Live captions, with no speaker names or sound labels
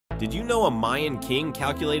Did you know a Mayan king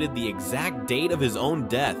calculated the exact date of his own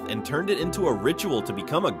death and turned it into a ritual to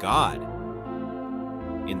become a god?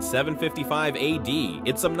 In 755 AD,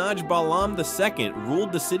 Itzamnaj Balam II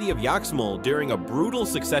ruled the city of Yaxmal during a brutal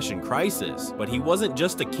succession crisis. But he wasn't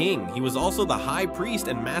just a king, he was also the high priest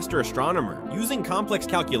and master astronomer. Using complex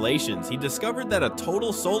calculations, he discovered that a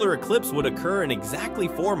total solar eclipse would occur in exactly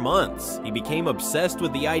 4 months. He became obsessed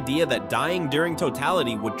with the idea that dying during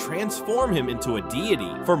totality would transform him into a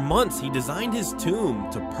deity. For months, he designed his tomb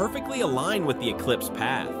to perfectly align with the eclipse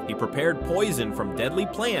path. He prepared poison from deadly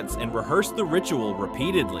plants and rehearsed the ritual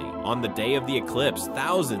repeatedly. On the day of the eclipse,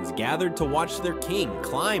 thousands gathered to watch their king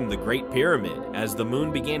climb the Great Pyramid. As the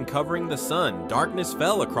moon began covering the sun, darkness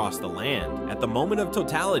fell across the land. At the moment of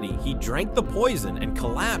totality, he drank the poison and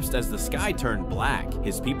collapsed as the sky turned black.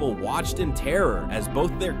 His people watched in terror as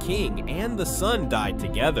both their king and the sun died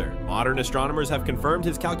together. Modern astronomers have confirmed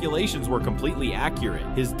his calculations were completely accurate.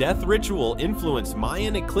 His death ritual influenced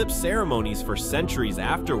Mayan eclipse ceremonies for centuries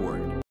afterward.